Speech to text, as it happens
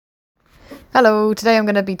Hello, today I'm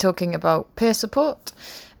going to be talking about peer support.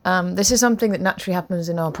 This is something that naturally happens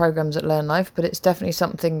in our programs at Learn Life, but it's definitely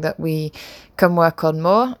something that we can work on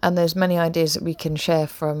more. And there's many ideas that we can share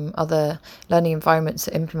from other learning environments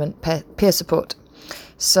that implement peer support.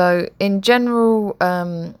 So, in general,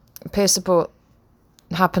 peer support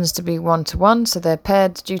happens to be one-to-one, so they're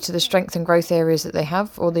paired due to the strength and growth areas that they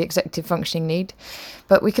have or the executive functioning need.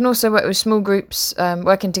 But we can also work with small groups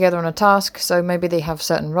working together on a task, so maybe they have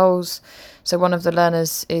certain roles. So one of the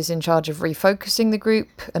learners is in charge of refocusing the group,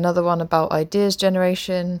 another one about ideas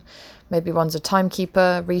generation, maybe one's a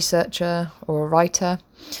timekeeper, researcher, or a writer.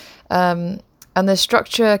 And the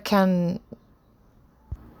structure can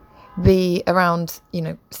be around,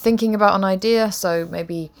 thinking about an idea, so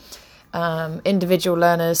maybe individual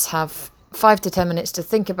learners have 5 to 10 minutes to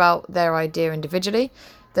think about their idea individually.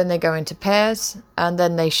 Then they go into pairs and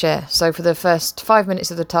then they share. So for the first 5 minutes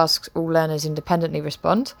of the task, all learners independently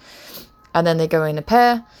respond. And then they go in a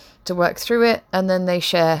pair to work through it. And then they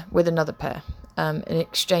share with another pair in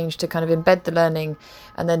exchange to kind of embed the learning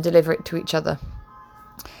and then deliver it to each other.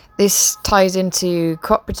 This ties into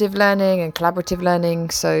cooperative learning and collaborative learning.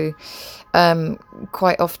 So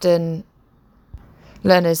quite often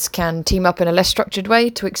learners can team up in a less structured way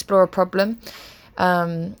to explore a problem,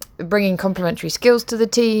 bringing complementary skills to the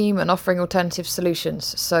team and offering alternative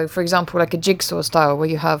solutions. So, for example, like a jigsaw style where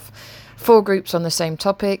you have 4 groups on the same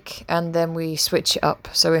topic and then we switch it up.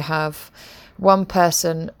 So we have one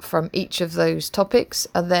person from each of those topics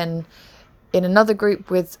and then in another group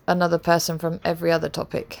with another person from every other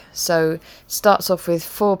topic. So it starts off with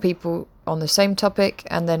 4 people on the same topic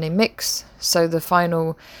and then a mix. So the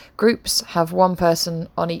final groups have one person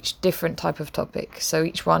on each different type of topic. So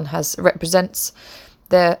each one represents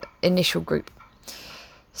their initial group.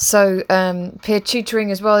 So peer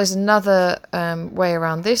tutoring as well is another way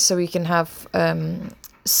around this. So we can have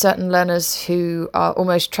certain learners who are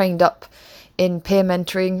almost trained up in peer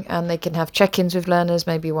mentoring, and they can have check-ins with learners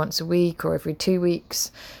maybe once a week or every 2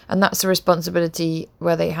 weeks. And that's a responsibility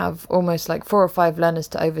where they have almost like 4 or 5 learners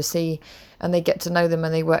to oversee, and they get to know them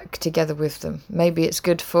and they work together with them. Maybe it's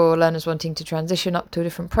good for learners wanting to transition up to a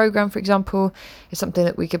different program, for example. It's something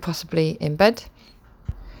that we could possibly embed.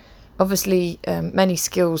 Obviously, many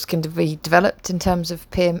skills can be developed in terms of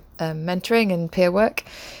peer mentoring and peer work.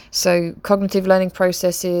 So cognitive learning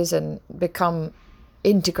processes and become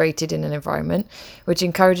integrated in an environment which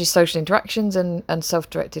encourages social interactions and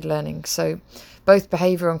self-directed learning. So both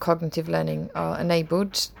behavioural and cognitive learning are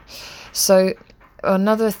enabled. So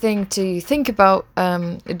another thing to think about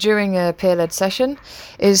during a peer-led session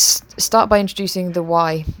is start by introducing the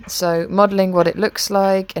why. So modelling what it looks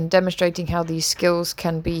like and demonstrating how these skills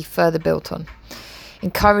can be further built on.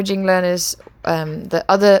 Encouraging learners that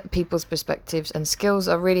other people's perspectives and skills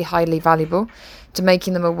are really highly valuable to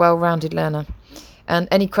making them a well-rounded learner. And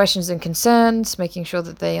any questions and concerns, making sure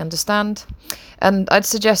that they understand. And I'd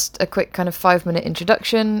suggest a quick kind of 5-minute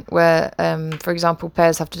introduction where, for example,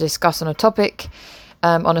 pairs have to discuss on a topic,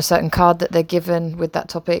 on a certain card that they're given with that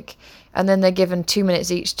topic. And then they're given 2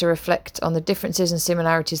 minutes each to reflect on the differences and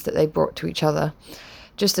similarities that they brought to each other,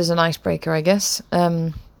 just as an icebreaker, I guess.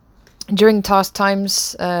 During task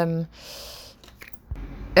times,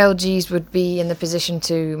 LGs would be in the position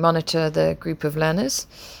to monitor the group of learners.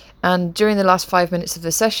 And during the last 5 minutes of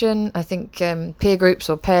the session, I think peer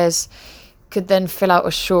groups or pairs could then fill out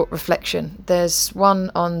a short reflection. There's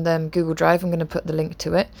one on Google Drive. I'm going to put the link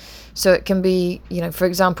to it. So it can be, for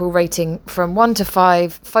example, rating from 1 to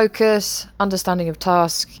 5, focus, understanding of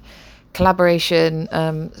task,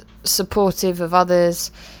 collaboration, supportive of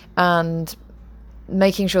others, and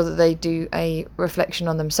making sure that they do a reflection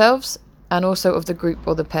on themselves and also of the group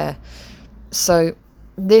or the pair. So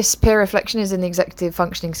this peer reflection is in the executive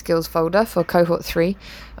functioning skills folder for cohort 3.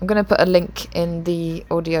 I'm going to put a link in the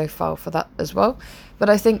audio file for that as well. But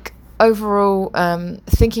I think overall,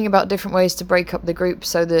 thinking about different ways to break up the group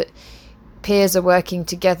so that peers are working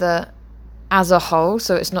together as a whole.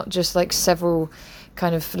 So it's not just like several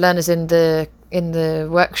kind of learners in the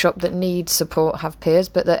workshop that need support have peers,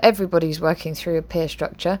 but that everybody's working through a peer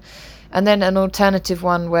structure. And then an alternative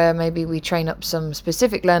one where maybe we train up some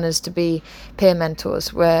specific learners to be peer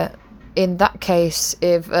mentors, where in that case,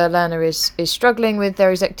 if a learner is struggling with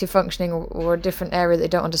their executive functioning or a different area they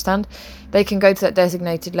don't understand, they can go to that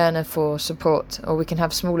designated learner for support, or we can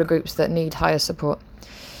have smaller groups that need higher support.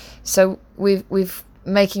 So we've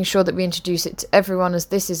making sure that we introduce it to everyone as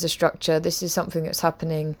this is a structure, this is something that's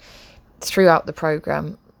happening throughout the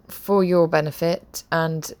program for your benefit.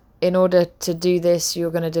 And in order to do this,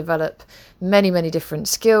 you're going to develop many, many different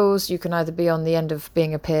skills. You can either be on the end of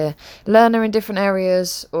being a peer learner in different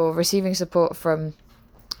areas or receiving support from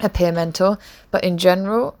a peer mentor, but in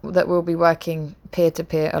general that we'll be working peer to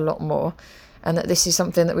peer a lot more, and that this is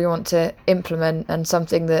something that we want to implement and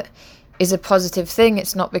something that is a positive thing.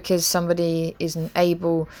 It's not because somebody isn't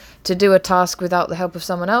able to do a task without the help of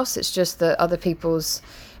someone else. It's just that other people's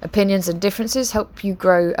opinions and differences help you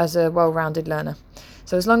grow as a well-rounded learner.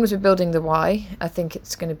 So as long as we're building the why, I think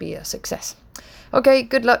it's going to be a success. Okay,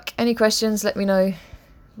 good luck. Any questions, let me know.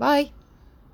 Bye.